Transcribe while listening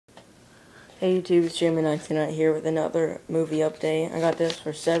Hey YouTube, it's Jimmy19 here with another movie update. I got this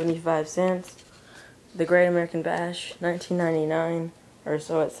for 75 cents. The Great American Bash, 1999, or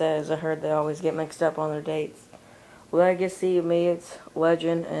so it says. I heard they always get mixed up on their dates. Legacy meets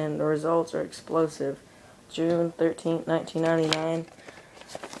Legend, and the results are explosive. June 13th, 1999.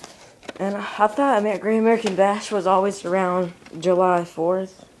 And I thought Great American Bash was always around July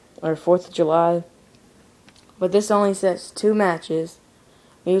 4th, or 4th of July. But this only sets 2 matches.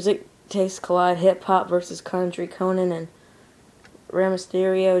 Music tastes collide, hip-hop versus country, Conan and Rey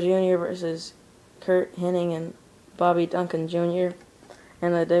Mysterio Jr. versus Curt Hennig and Bobby Duncan Jr.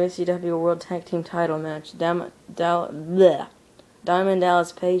 And the WCW World Tag Team title match, Diamond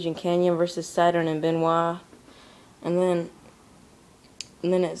Dallas Page and Kanyon versus Saturn and Benoit. And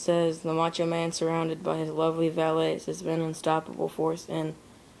then it says the Macho Man, surrounded by his lovely valets, has been an unstoppable force in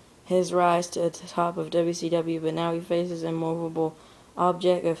his rise to the top of WCW, but now he faces immovable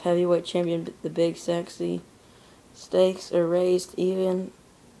object of heavyweight champion, the Big Sexy. Stakes are raised even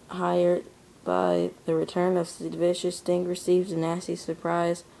higher by the return of Sid Vicious. Sting receives a nasty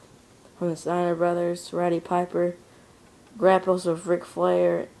surprise from the Steiner brothers. Roddy Piper grapples with Ric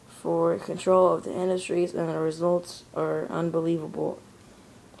Flair for control of the Industries, and the results are unbelievable.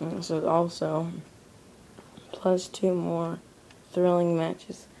 And so also, plus 2 more thrilling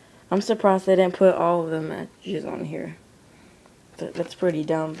matches. I'm surprised they didn't put all of the matches on here. That's pretty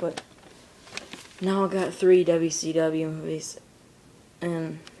dumb, but now I got 3 WCW movies,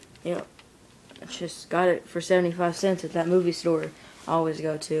 and I just got it for 75 cents at that movie store I always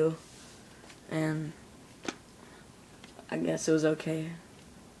go to, and I guess it was okay.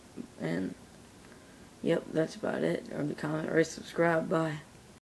 And yep, that's about it. Comment, rate, subscribe, bye.